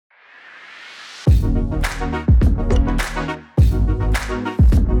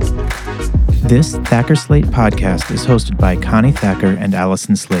This Thacker Slate podcast is hosted by Connie Thacker and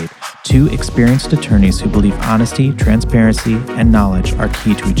Allison Slate, two experienced attorneys who believe honesty, transparency, and knowledge are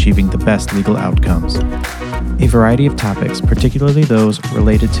key to achieving the best legal outcomes. A variety of topics, particularly those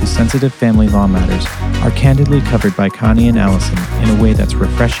related to sensitive family law matters, are candidly covered by Connie and Allison in a way that's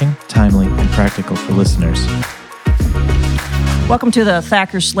refreshing, timely, and practical for listeners. Welcome to the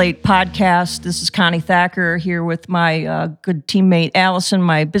Thacker Slate podcast. This is Connie Thacker here with my good teammate Allison,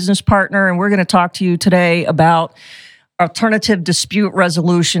 my business partner, and we're going to talk to you today about alternative dispute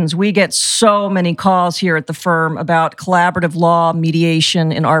resolutions. We get so many calls here at the firm about collaborative law,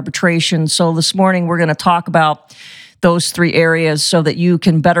 mediation, and arbitration. So this morning we're going to talk about those three areas so that you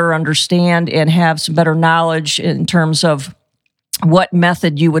can better understand and have some better knowledge in terms of what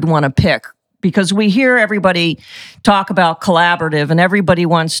method you would want to pick. Because we hear everybody talk about collaborative and everybody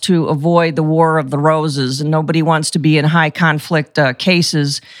wants to avoid the war of the roses and nobody wants to be in high conflict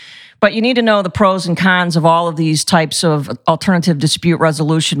cases. But you need to know the pros and cons of all of these types of alternative dispute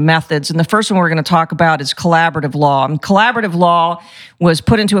resolution methods. And the first one we're going to talk about is collaborative law. And collaborative law was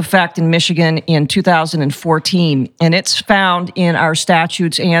put into effect in Michigan in 2014, and it's found in our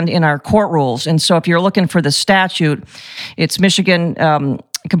statutes and in our court rules. And so if you're looking for the statute, it's Michigan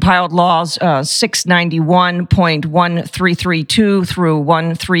compiled laws 691.1332 through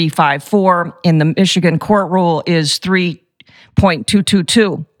 1354, and the Michigan court rule is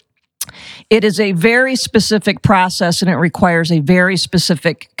 3.222. It is a very specific process, and it requires a very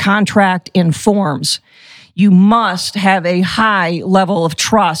specific contract and forms. You must have a high level of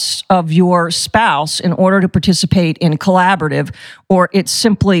trust of your spouse in order to participate in collaborative, or it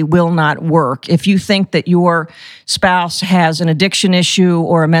simply will not work. If you think that your spouse has an addiction issue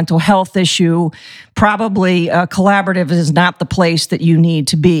or a mental health issue, probably collaborative is not the place that you need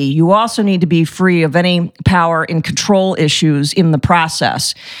to be. You also need to be free of any power and control issues in the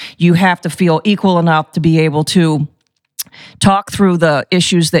process. You have to feel equal enough to be able to talk through the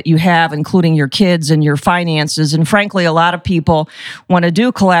issues that you have, including your kids and your finances. And frankly, a lot of people want to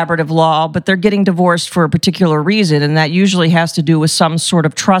do collaborative law, but they're getting divorced for a particular reason, and that usually has to do with some sort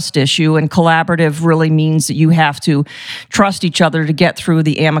of trust issue. And collaborative really means that you have to trust each other to get through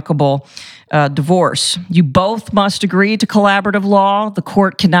the amicable divorce. You both must agree to collaborative law. The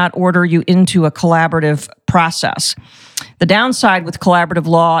court cannot order you into a collaborative process. The downside with collaborative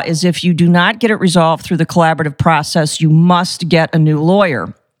law is if you do not get it resolved through the collaborative process, you must get a new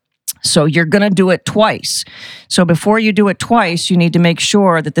lawyer. So you're going to do it twice. So before you do it twice, you need to make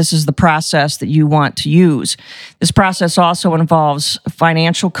sure that this is the process that you want to use. This process also involves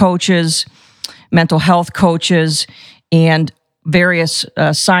financial coaches, mental health coaches, and various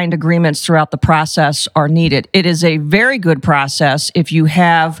signed agreements throughout the process are needed. It is a very good process if you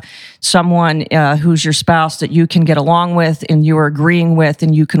have someone who's your spouse that you can get along with and you're agreeing with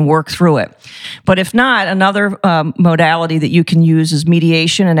and you can work through it. But if not, another modality that you can use is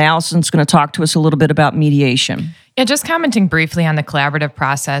mediation, and Allison's going to talk to us a little bit about mediation. Yeah, just commenting briefly on the collaborative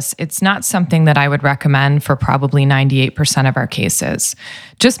process, it's not something that I would recommend for probably 98% of our cases,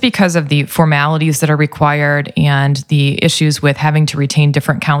 just because of the formalities that are required and the issues with having to retain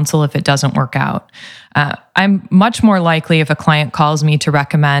different counsel if it doesn't work out. I'm much more likely if a client calls me to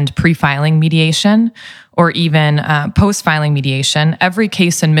recommend pre-filing mediation or even post-filing mediation. Every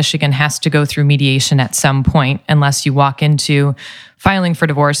case in Michigan has to go through mediation at some point unless you walk into filing for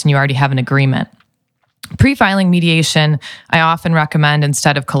divorce and you already have an agreement. Pre-filing mediation, I often recommend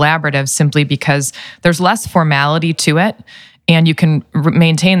instead of collaborative simply because there's less formality to it and you can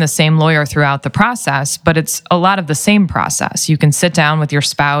maintain the same lawyer throughout the process, but it's a lot of the same process. You can sit down with your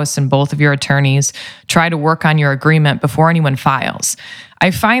spouse and both of your attorneys, try to work on your agreement before anyone files.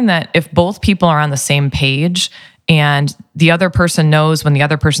 I find that if both people are on the same page and the other person knows when the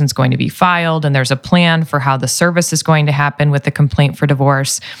other person's going to be filed and there's a plan for how the service is going to happen with the complaint for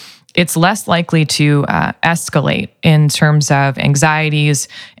divorce, it's less likely to escalate in terms of anxieties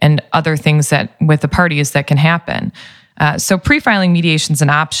and other things that with the parties that can happen. So pre-filing mediation is an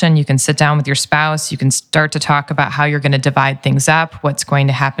option. You can sit down with your spouse. You can start to talk about how you're going to divide things up, what's going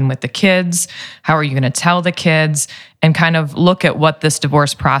to happen with the kids, how are you going to tell the kids, and kind of look at what this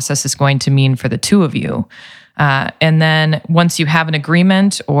divorce process is going to mean for the two of you. And then once you have an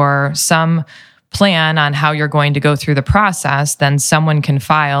agreement or some plan on how you're going to go through the process, then someone can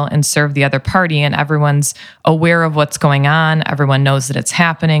file and serve the other party, and everyone's aware of what's going on, everyone knows that it's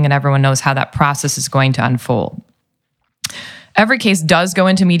happening, and everyone knows how that process is going to unfold. Every case does go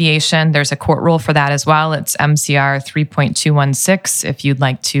into mediation. There's a court rule for that as well. It's MCR 3.216 if you'd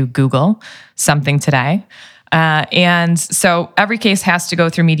like to Google something today. And so every case has to go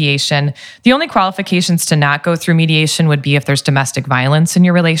through mediation. The only qualifications to not go through mediation would be if there's domestic violence in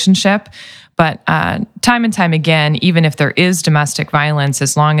your relationship. But time and time again, even if there is domestic violence,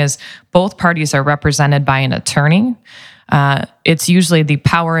 as long as both parties are represented by an attorney, it's usually the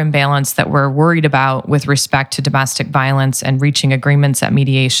power imbalance that we're worried about with respect to domestic violence, and reaching agreements at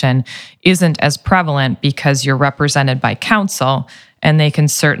mediation isn't as prevalent because you're represented by counsel, and they can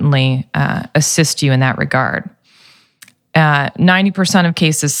certainly assist you in that regard. 90% of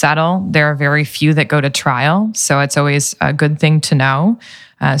cases settle. There are very few that go to trial, so it's always a good thing to know.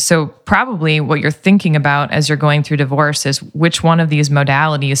 So probably what you're thinking about as you're going through divorce is which one of these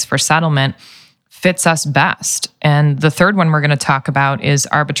modalities for settlement fits us best. And the third one we're going to talk about is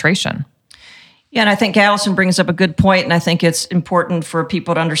arbitration. Yeah, and I think Allison brings up a good point, and I think it's important for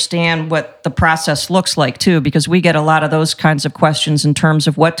people to understand what the process looks like too, because we get a lot of those kinds of questions in terms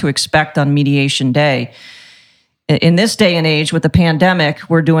of what to expect on mediation day. In this day and age with the pandemic,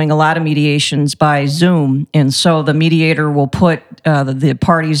 we're doing a lot of mediations by Zoom, and so the mediator will put the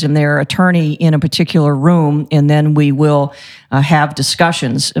parties and their attorney in a particular room, and then we will have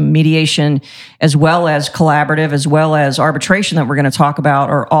discussions. Mediation, as well as collaborative, as well as arbitration that we're going to talk about,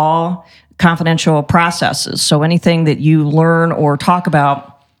 are all confidential processes. So anything that you learn or talk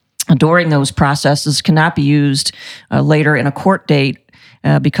about during those processes cannot be used later in a court date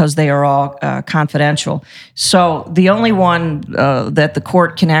because they are all confidential. So the only one that the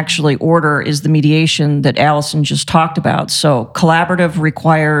court can actually order is the mediation that Allison just talked about. So collaborative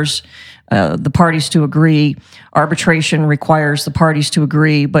requires the parties to agree. Arbitration requires the parties to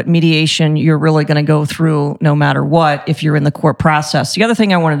agree, but mediation, you're really going to go through no matter what if you're in the court process. The other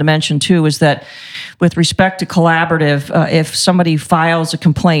thing I wanted to mention too is that with respect to collaborative, if somebody files a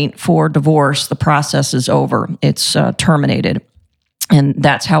complaint for divorce, the process is over. It's terminated. And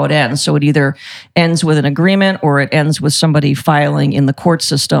that's how it ends. So it either ends with an agreement or it ends with somebody filing in the court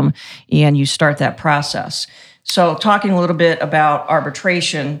system, and you start that process. So talking a little bit about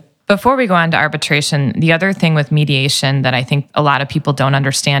arbitration. Before we go on to arbitration, the other thing with mediation that I think a lot of people don't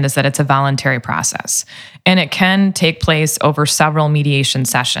understand is that it's a voluntary process, and it can take place over several mediation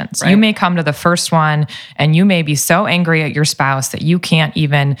sessions. Right. You may come to the first one and you may be so angry at your spouse that you can't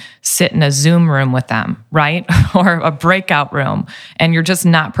even sit in a Zoom room with them, right? Or a breakout room, and you're just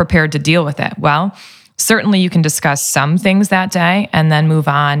not prepared to deal with it. Well, certainly you can discuss some things that day and then move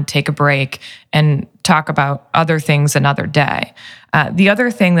on, take a break, and talk about other things another day. The other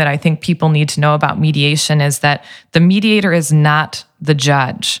thing that I think people need to know about mediation is that the mediator is not the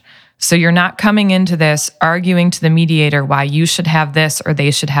judge. So you're not coming into this arguing to the mediator why you should have this or they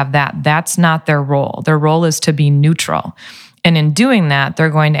should have that. That's not their role. Their role is to be neutral. And in doing that, they're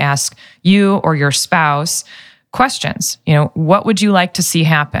going to ask you or your spouse questions. What would you like to see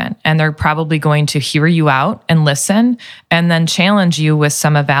happen? And they're probably going to hear you out and listen, and then challenge you with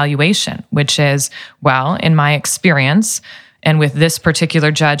some evaluation, which is, well, in my experience, and with this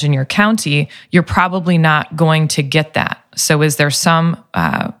particular judge in your county, you're probably not going to get that. So is there some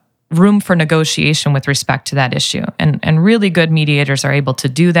room for negotiation with respect to that issue? And really good mediators are able to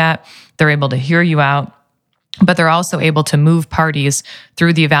do that. They're able to hear you out, but they're also able to move parties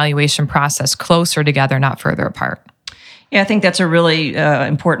through the evaluation process closer together, not further apart. Yeah, I think that's a really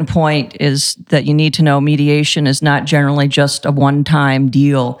important point, is that you need to know mediation is not generally just a one-time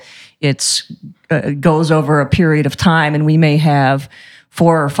deal. It goes over a period of time, and we may have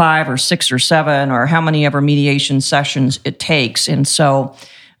 4 or 5 or 6 or 7 or how many ever mediation sessions it takes. And so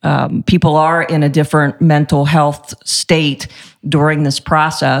people are in a different mental health state during this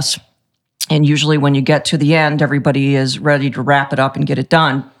process. And usually when you get to the end, everybody is ready to wrap it up and get it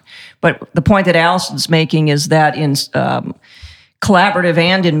done. But the point that Allison's making is that in collaborative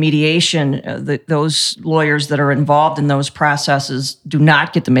and in mediation, those lawyers that are involved in those processes do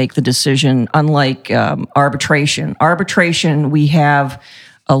not get to make the decision, unlike arbitration. Arbitration, we have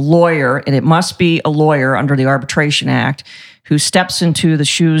a lawyer, and it must be a lawyer under the Arbitration Act, who steps into the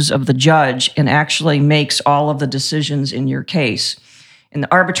shoes of the judge and actually makes all of the decisions in your case. In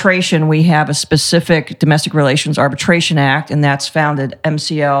the arbitration, we have a specific Domestic Relations Arbitration Act, and that's found at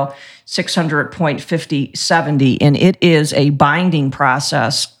MCL 600.5070, and it is a binding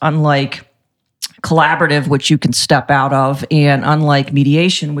process, unlike collaborative, which you can step out of, and unlike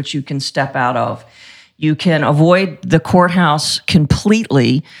mediation, which you can step out of. You can avoid the courthouse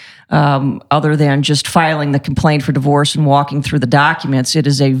completely, other than just filing the complaint for divorce and walking through the documents. It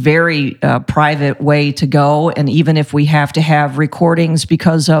is a very private way to go. And even if we have to have recordings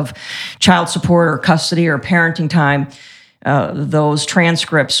because of child support or custody or parenting time, those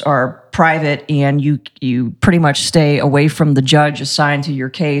transcripts are private, and you pretty much stay away from the judge assigned to your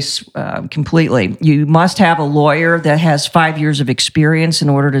case completely. You must have a lawyer that has 5 years of experience in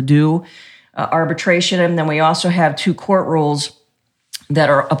order to do arbitration. And then we also have 2 court rules that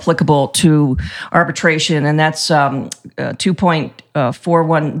are applicable to arbitration, and that's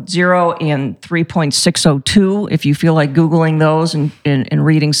 2.410 and 3.602. If you feel like Googling those and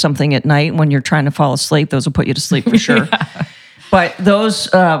reading something at night when you're trying to fall asleep, those will put you to sleep for sure. Yeah. But those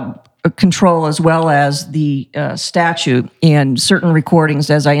control as well as the statute, and certain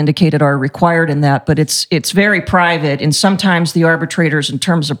recordings, as I indicated, are required in that, but it's very private. And sometimes the arbitrators, in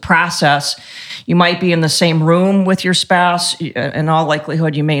terms of process, you might be in the same room with your spouse. In all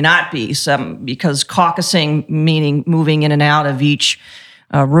likelihood, you may not be, because caucusing, meaning moving in and out of each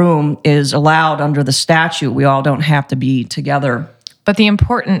room, is allowed under the statute. We all don't have to be together. But the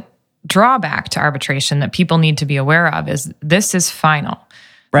important drawback to arbitration that people need to be aware of is this is final.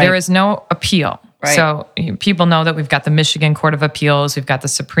 Right. There is no appeal. Right. So people know that we've got the Michigan Court of Appeals, we've got the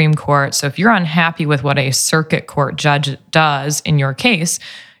Supreme Court. So if you're unhappy with what a circuit court judge does in your case,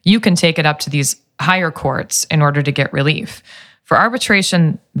 you can take it up to these higher courts in order to get relief. For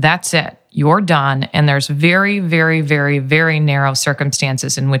arbitration, that's it. You're done. And there's very, very, very, very narrow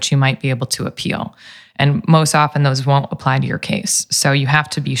circumstances in which you might be able to appeal. And most often those won't apply to your case. So you have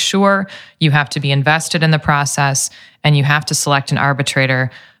to be sure, you have to be invested in the process, and you have to select an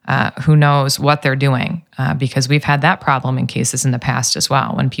arbitrator who knows what they're doing, because we've had that problem in cases in the past as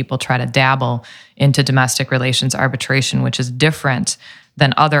well, when people try to dabble into domestic relations arbitration, which is different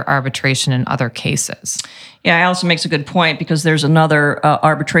than other arbitration in other cases. Yeah, Allison makes a good point, because there's another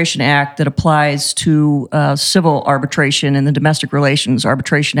arbitration act that applies to civil arbitration, and the Domestic Relations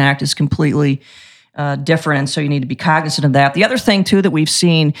Arbitration Act is completely different, and so you need to be cognizant of that. The other thing, too, that we've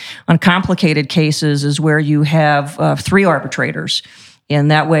seen on complicated cases is where you have 3 arbitrators, and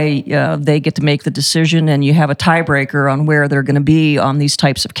that way they get to make the decision, and you have a tiebreaker on where they're going to be on these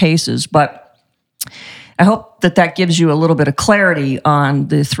types of cases. But I hope that gives you a little bit of clarity on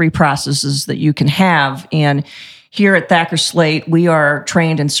the 3 processes that you can have. And here at Thacker Slate, we are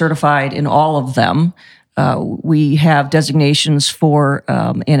trained and certified in all of them. We have designations for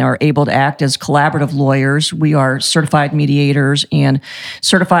and are able to act as collaborative lawyers. We are certified mediators and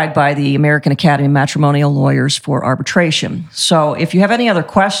certified by the American Academy of Matrimonial Lawyers for arbitration. So if you have any other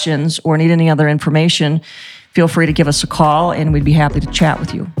questions or need any other information, feel free to give us a call, and we'd be happy to chat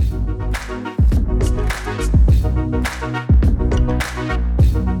with you.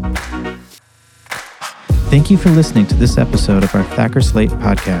 Thank you for listening to this episode of our Thacker Slate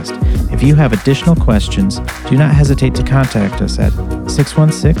podcast. If you have additional questions, do not hesitate to contact us at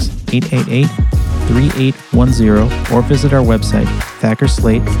 616-888-3810 or visit our website,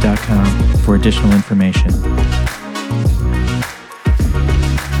 thackerslate.com, for additional information.